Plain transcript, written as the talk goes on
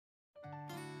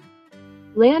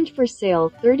Land for sale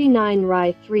 39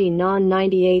 Rai 3 Non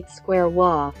 98 Square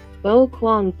Wa, Bo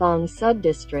Kwang Thong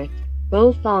Subdistrict,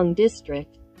 Bo Thong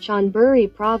District, Chonburi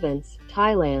Province,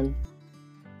 Thailand.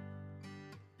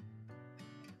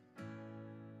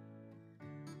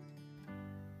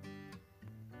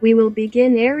 We will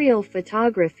begin aerial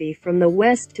photography from the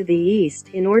west to the east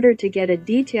in order to get a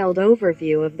detailed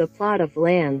overview of the plot of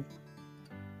land.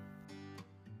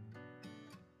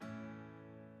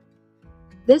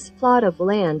 This plot of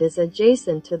land is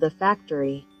adjacent to the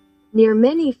factory. Near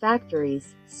many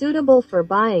factories, suitable for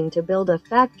buying to build a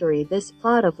factory. This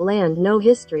plot of land no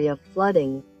history of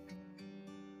flooding.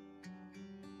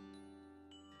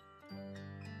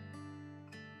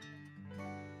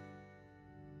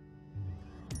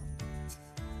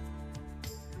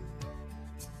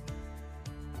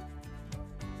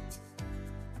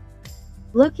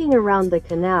 Looking around the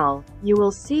canal, you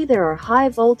will see there are high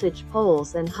voltage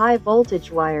poles and high voltage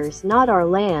wires, not our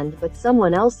land but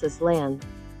someone else's land.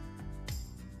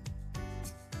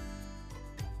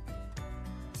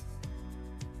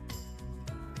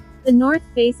 The north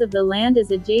face of the land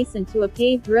is adjacent to a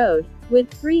paved road,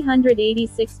 with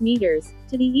 386 meters,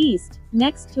 to the east,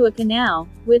 next to a canal,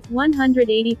 with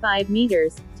 185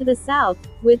 meters, to the south,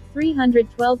 with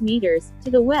 312 meters, to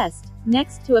the west,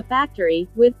 next to a factory,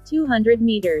 with 200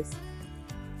 meters.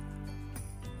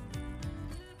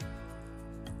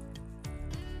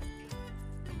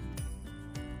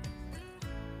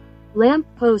 Lamp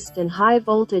post and high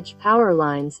voltage power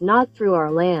lines not through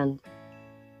our land.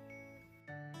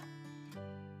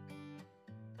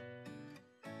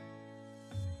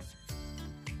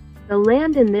 The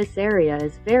land in this area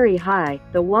is very high,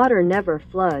 the water never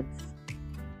floods.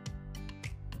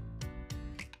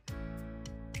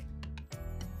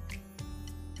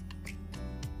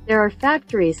 There are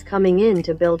factories coming in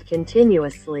to build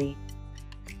continuously.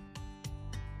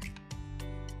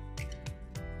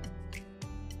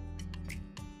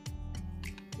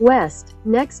 West,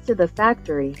 next to the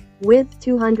factory, width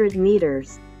 200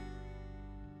 meters.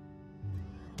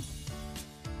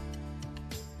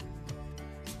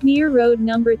 Near road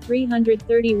number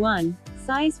 331,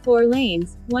 size 4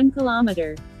 lanes, 1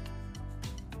 kilometer.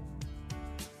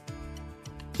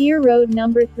 Near road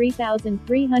number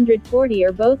 3340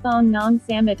 or Bo Thong Nong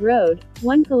Samet Road,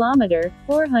 1 kilometer,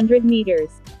 400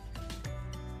 meters.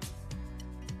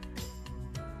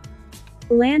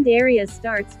 The land area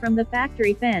starts from the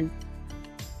factory fence.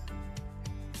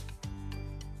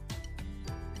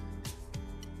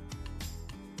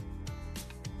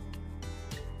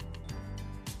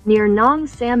 Near Nong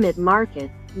Samet Market,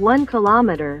 1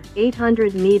 kilometer,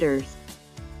 800 meters.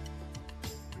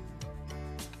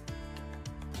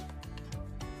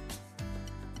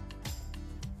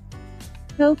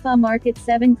 Koh Pho Market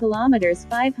 7 kilometers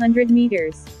 500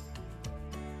 meters.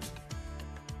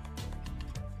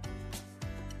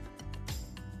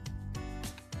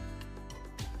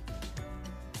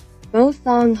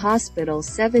 Thong Hospital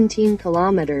 17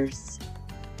 kilometers.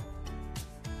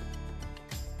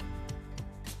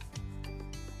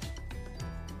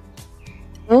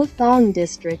 Thong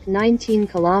District 19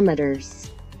 kilometers.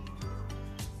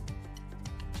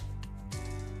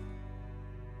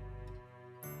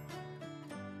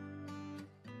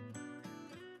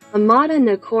 Amata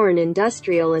Nakorn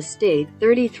Industrial Estate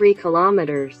 33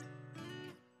 kilometers.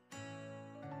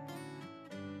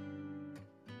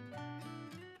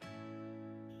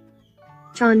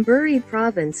 Chonburi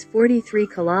Province 43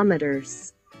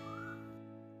 kilometers.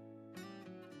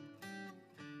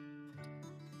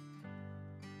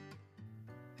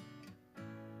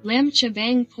 Laem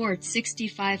Chabang Port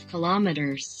 65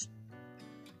 kilometers.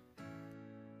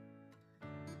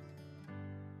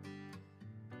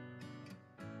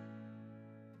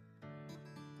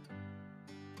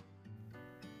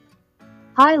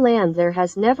 High land. There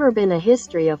has never been a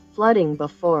history of flooding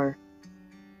before.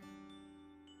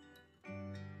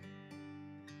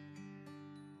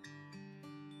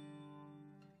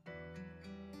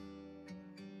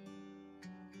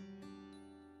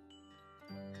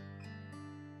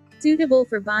 Suitable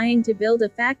for buying to build a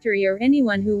factory or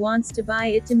anyone who wants to buy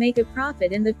it to make a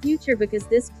profit in the future, because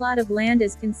this plot of land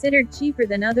is considered cheaper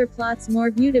than other plots, more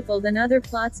beautiful than other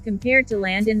plots compared to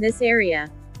land in this area.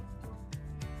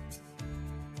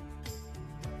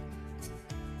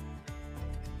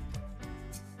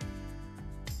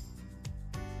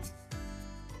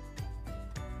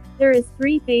 There is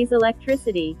 3-phase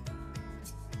electricity.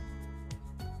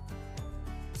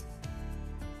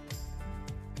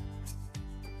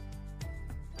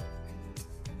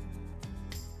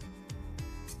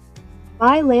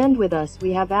 Buy land with us.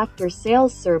 We have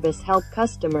after-sales service, help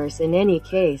customers in any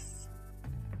case.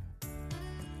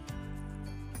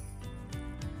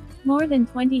 More than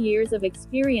 20 years of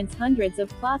experience, hundreds of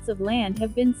plots of land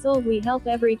have been sold. We help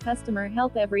every customer,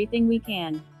 help everything we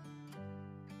can.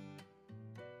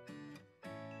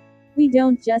 We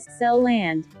don't just sell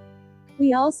land.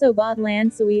 We also bought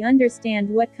land, so we understand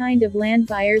what kind of land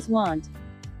buyers want.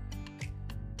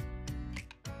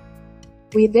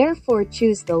 We therefore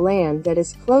choose the land that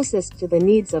is closest to the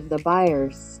needs of the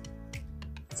buyers,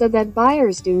 so that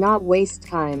buyers do not waste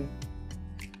time.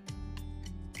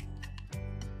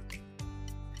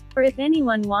 Or if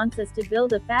anyone wants us to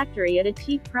build a factory at a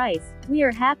cheap price, we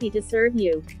are happy to serve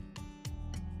you.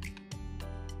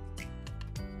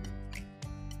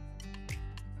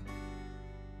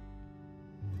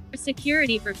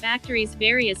 Security for factories.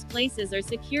 Various places are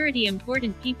security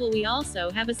important people. We also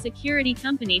have a security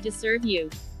company to serve you.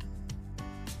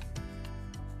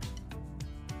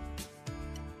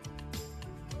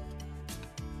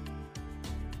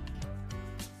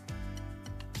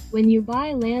 When you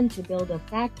buy land to build a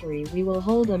factory, we will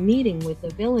hold a meeting with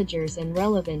the villagers and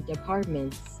relevant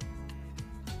departments.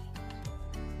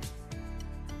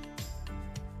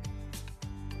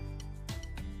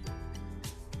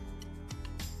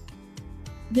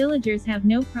 Villagers have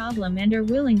no problem and are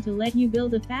willing to let you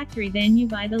build a factory, then you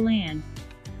buy the land.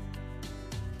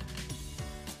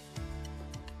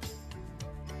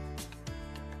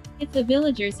 If the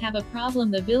villagers have a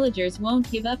problem, the villagers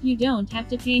won't give up. You don't have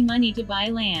to pay money to buy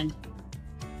land.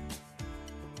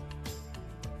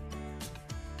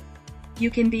 You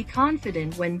can be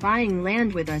confident when buying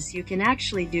land with us. You can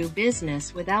actually do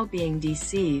business without being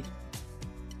deceived.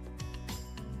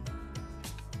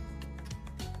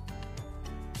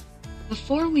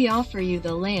 Before we offer you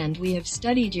the land, we have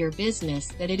studied your business,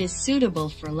 that it is suitable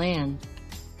for land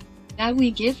that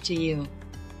we give to you.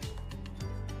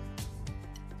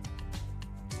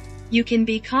 You can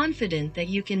be confident that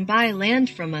you can buy land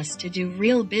from us to do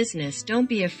real business. Don't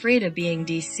be afraid of being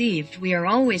deceived. We are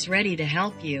always ready to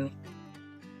help you.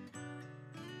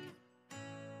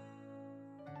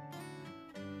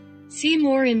 See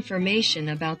more information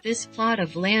about this plot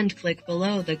of land. Click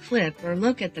below the clip or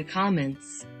look at the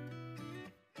comments.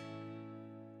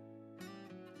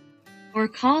 Or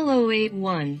call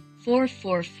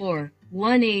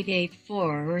 081-444-1884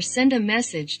 or send a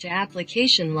message to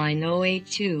application line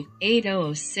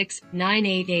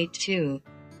 082-806-9882.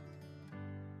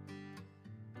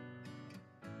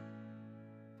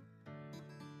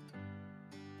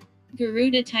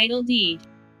 Garuda title deed.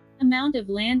 Amount of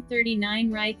land 39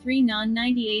 Rai 3 non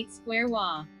 98 square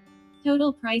wa.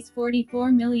 Total price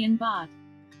 44 million baht.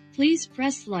 Please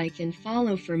press like and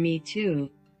follow for me too.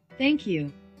 Thank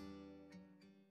you.